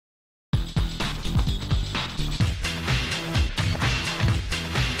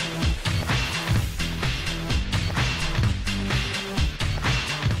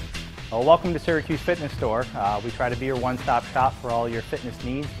Well, welcome to Syracuse Fitness Store. We try to be your one-stop shop for all your fitness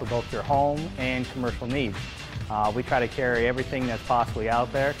needs for both your home and commercial needs. We try to carry everything that's possibly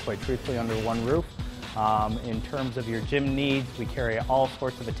out there, quite truthfully, under one roof. In terms of your gym needs, we carry all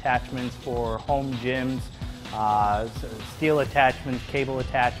sorts of attachments for home gyms, steel attachments, cable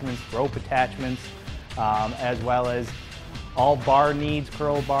attachments, rope attachments, as well as all bar needs,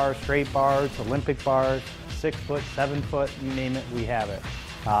 curl bars, straight bars, Olympic bars, 6 foot, 7 foot, you name it, we have it.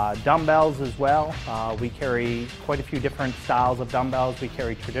 Dumbbells as well. We carry quite a few different styles of dumbbells. We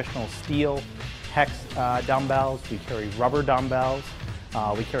carry traditional steel hex dumbbells. We carry rubber dumbbells.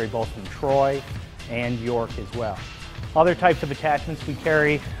 We carry both from Troy and York as well. Other types of attachments we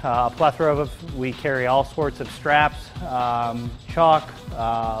carry a plethora of. We carry all sorts of straps, chalk,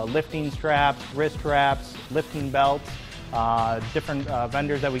 lifting straps, wrist straps, lifting belts, different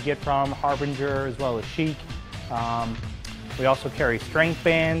vendors that we get from, Harbinger as well as Chic. We also carry strength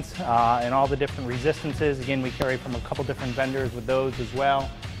bands and all the different resistances. Again, we carry from a couple different vendors with those as well,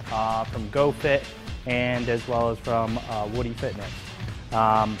 from GoFit and as well as from Woody Fitness.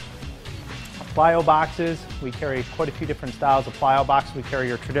 Plyo boxes, we carry quite a few different styles of plyo boxes. We carry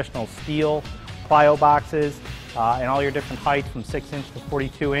your traditional steel plyo boxes and all your different heights from 6 inch to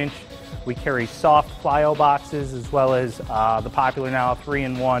 42 inch. We carry soft plyo boxes as well as the popular now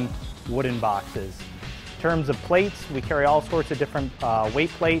 3-in-1 wooden boxes. In terms of plates, we carry all sorts of different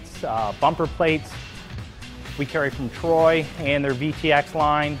weight plates, bumper plates. We carry from Troy and their VTX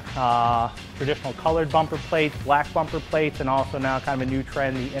line, traditional colored bumper plates, black bumper plates, and also now kind of a new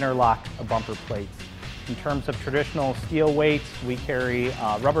trend, the interlock bumper plates. In terms of traditional steel weights, we carry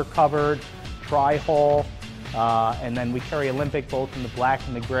rubber covered, tri-hole, and then we carry Olympic both in the black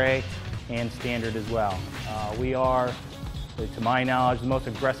and the gray and standard as well. We are, to my knowledge, the most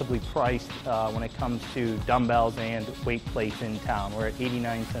aggressively priced when it comes to dumbbells and weight plates in town. We're at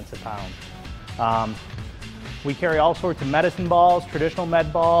 89 cents a pound. We carry all sorts of medicine balls, traditional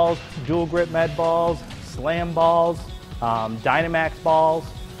med balls, dual grip med balls, slam balls, Dynamax balls,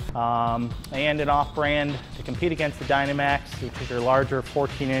 and an off-brand to compete against the Dynamax, which is your larger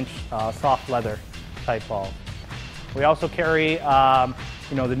 14-inch soft leather type ball. We also carry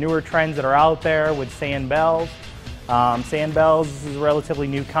the newer trends that are out there with sand bells. Sand bells is a relatively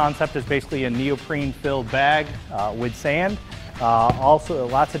new concept. It's basically a neoprene filled bag with sand. Also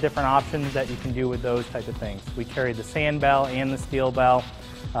lots of different options that you can do with those type of things. We carry the sand bell and the steel bell,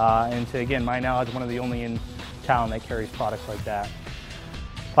 and to, again, my knowledge, one of the only in town that carries products like that.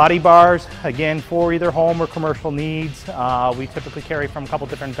 Body bars, again, for either home or commercial needs. We typically carry from a couple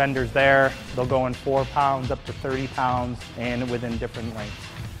different vendors there. They'll go in 4 pounds up to 30 pounds and within different lengths.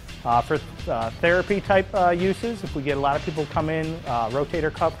 For therapy type uses, if we get a lot of people come in,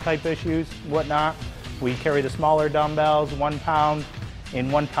 rotator cuff type issues, whatnot, we carry the smaller dumbbells, 1 pound,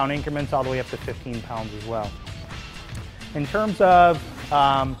 in 1 pound increments all the way up to 15 pounds as well. In terms of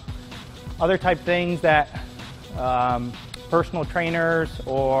other type things that personal trainers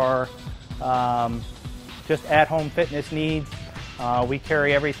or just at-home fitness needs, we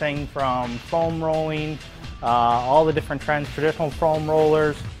carry everything from foam rolling, all the different trends, traditional foam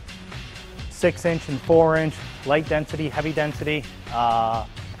rollers, 6 inch and 4 inch, light density, heavy density,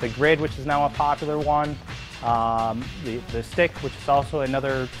 the grid, which is now a popular one, the stick, which is also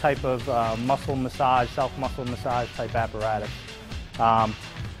another type of muscle massage, self-muscle massage type apparatus.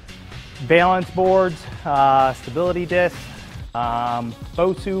 Balance boards, stability discs,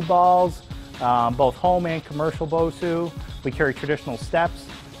 BOSU balls, both home and commercial BOSU. We carry traditional steps,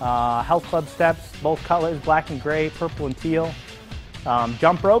 health club steps, both colors, black and gray, purple and teal.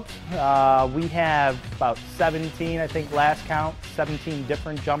 Jump ropes, we have about 17, I think last count, 17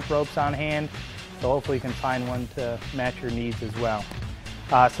 different jump ropes on hand, so hopefully you can find one to match your needs as well.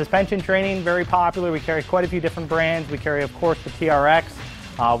 Suspension training, very popular. We carry quite a few different brands. We carry, of course, the TRX.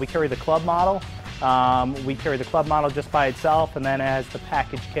 We carry the club model. We carry the club model just by itself, and then as the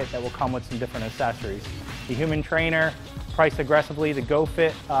package kit that will come with some different accessories. The Human Trainer, priced aggressively, the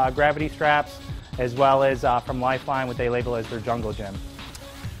GoFit gravity straps, as well as from Lifeline, what they label as their Jungle Gym.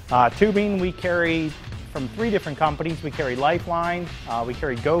 Tubing, we carry from 3 different companies. We carry Lifeline, we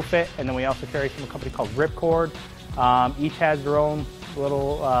carry GoFit, and then we also carry from a company called Ripcord. Each has their own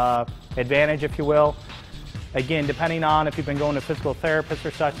little advantage, if you will. Again, depending on if you've been going to physical therapists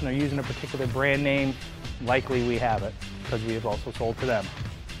or such and they're using a particular brand name, likely we have it, because we have also sold to them.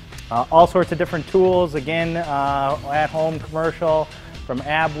 All sorts of different tools, again, at home, commercial, from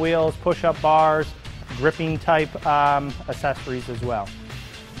ab wheels, push-up bars, gripping type accessories as well.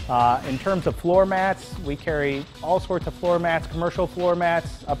 In terms of floor mats, we carry all sorts of floor mats, commercial floor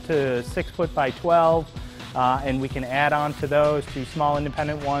mats up to 6 foot by 12, and we can add on to those to small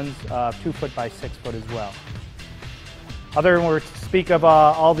independent ones, 2 foot by 6 foot as well. Other than to speak of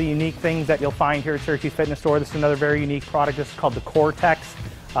all the unique things that you'll find here at Syracuse Fitness Store, this is another very unique product. This is called the Cortex.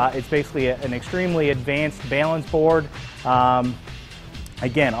 It's basically an extremely advanced balance board.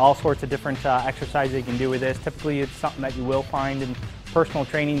 Again, all sorts of different exercises you can do with this. Typically, it's something that you will find in personal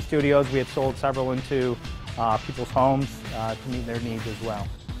training studios. We have sold several into people's homes to meet their needs as well.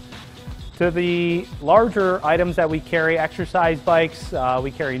 To the larger items that we carry, exercise bikes,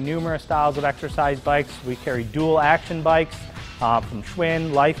 we carry numerous styles of exercise bikes. We carry dual action bikes from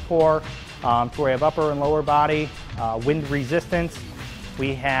Schwinn, Lifecore, to where we have upper and lower body, wind resistance.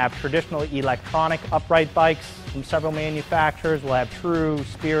 We have traditional electronic upright bikes from several manufacturers. We'll have True,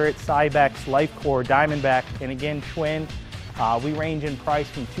 Spirit, Cybex, Lifecore, Diamondback, and again Schwinn. We range in price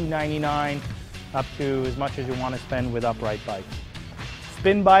from $299 up to as much as you want to spend with upright bikes.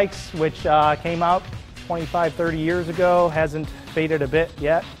 Spin bikes, which came out 25, 30 years ago, hasn't faded a bit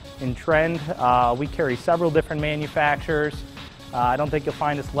yet in trend. We carry several different manufacturers. I don't think you'll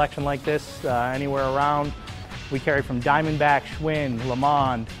find a selection like this anywhere around. We carry from Diamondback, Schwinn,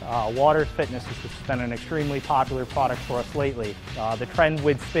 Lamond, Water Fitness, which has been an extremely popular product for us lately. The trend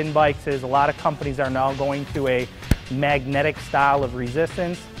with spin bikes is a lot of companies are now going to a magnetic style of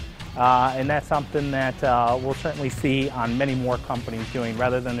resistance. And that's something that we'll certainly see on many more companies doing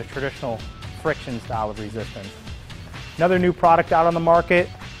rather than the traditional friction style of resistance. Another new product out on the market,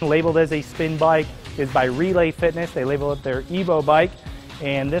 labeled as a spin bike, is by Relay Fitness. They label it their Evo bike,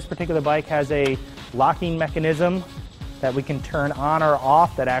 and this particular bike has a locking mechanism that we can turn on or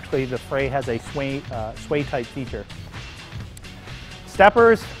off that actually the fray has a sway type feature.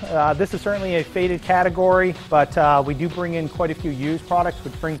 Steppers, this is certainly a faded category, but we do bring in quite a few used products,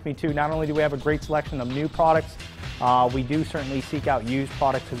 which brings me to not only do we have a great selection of new products, we do certainly seek out used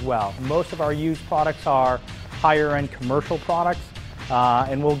products as well. Most of our used products are higher end commercial products,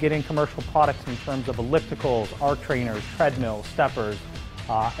 and we'll get in commercial products in terms of ellipticals, arc trainers, treadmills, steppers,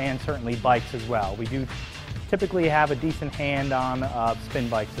 and certainly bikes as well. We do typically have a decent hand on spin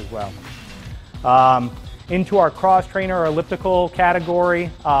bikes as well. Into our cross trainer or elliptical category,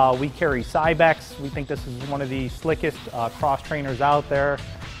 we carry Cybex. We think this is one of the slickest cross trainers out there.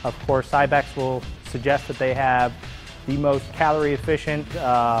 Of course, Cybex will suggest that they have the most calorie efficient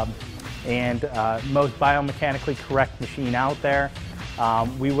and most biomechanically correct machine out there.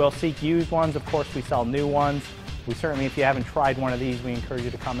 We will seek used ones. Of course, we sell new ones. We certainly, if you haven't tried one of these, we encourage you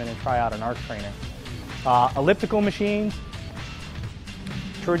to come in and try out an arc trainer. Elliptical machines,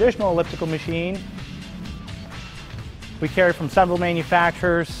 traditional elliptical machine, we carry from several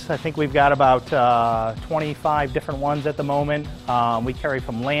manufacturers. I think we've got about 25 different ones at the moment. We carry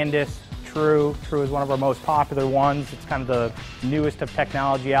from Landis, True. True is one of our most popular ones. It's kind of the newest of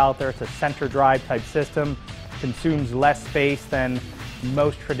technology out there. It's a center drive type system. Consumes less space than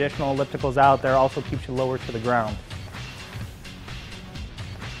most traditional ellipticals out there. Also keeps you lower to the ground.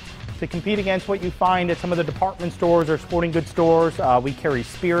 To compete against what you find at some of the department stores or sporting goods stores, we carry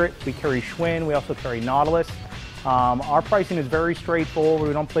Spirit, we carry Schwinn, we also carry Nautilus. Our pricing is very straightforward.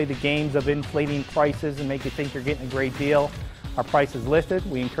 We don't play the games of inflating prices and make you think you're getting a great deal. Our price is listed.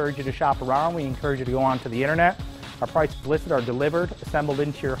 We encourage you to shop around. We encourage you to go onto the internet. Our prices listed are delivered, assembled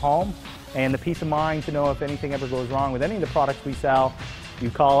into your home, and the peace of mind to know if anything ever goes wrong with any of the products we sell.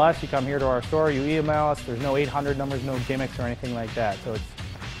 You call us, you come here to our store, you email us. There's no 800 numbers, no gimmicks or anything like that. So it's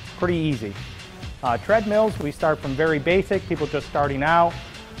pretty easy. Treadmills, we start from very basic, people just starting out.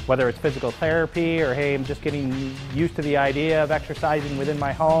 Whether it's physical therapy or, hey, I'm just getting used to the idea of exercising within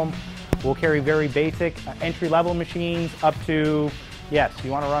my home, we'll carry very basic entry-level machines up to, yes, you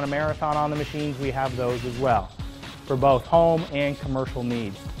want to run a marathon on the machines, we have those as well for both home and commercial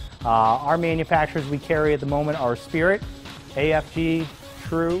needs. Our manufacturers we carry at the moment are Spirit, AFG,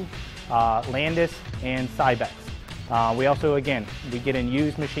 True, Landis, and Cybex. We also, again, we get in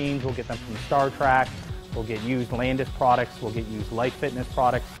used machines. We'll get them from Star Trek. We'll get used Landis products. We'll get used Life Fitness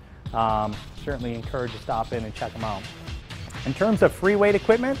products. Certainly encourage you to stop in and check them out. In terms of free weight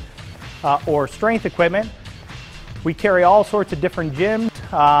equipment or strength equipment, we carry all sorts of different gyms.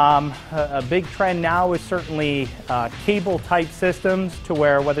 A big trend now is certainly cable type systems, to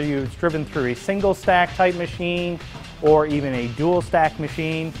where whether you've driven through a single stack type machine or even a dual stack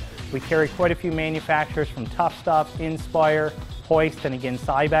machine, we carry quite a few manufacturers from Tough Stuff, Inspire, Hoist, and again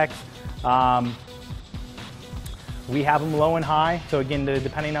Cybex. We have them low and high, so again,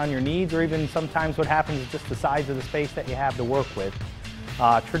 depending on your needs, or even sometimes what happens is just the size of the space that you have to work with.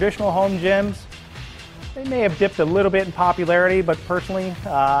 Traditional home gyms, They may have dipped a little bit in popularity, but personally,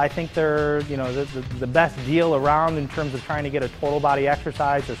 I think they're the best deal around in terms of trying to get a total body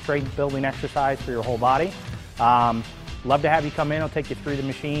exercise or strength building exercise for your whole body. Love to have you come in. I'll take you through the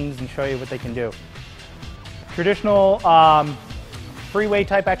machines and show you what they can do. Traditional free weight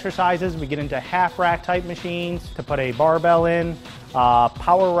type exercises, we get into half rack type machines to put a barbell in,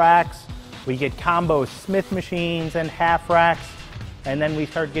 power racks. We get combo Smith machines and half racks. And then we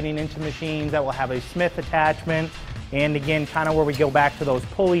start getting into machines that will have a Smith attachment. And again, kind of where we go back to those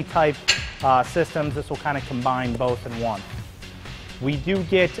pulley type systems, this will kind of combine both in one. We do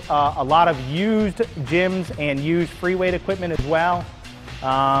get a lot of used gyms and used free weight equipment as well.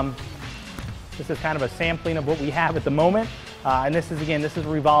 This is kind of a sampling of what we have at the moment. And this is a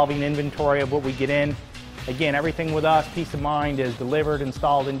revolving inventory of what we get in. Again, everything with us, peace of mind, is delivered,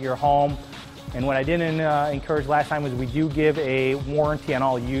 installed into your home. And what I didn't encourage last time was we do give a warranty on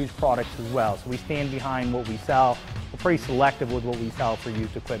all used products as well. So we stand behind what we sell. We're pretty selective with what we sell for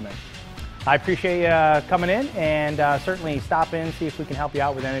used equipment. I appreciate you coming in, and certainly stop in, see if we can help you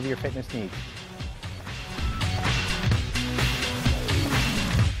out with any of your fitness needs.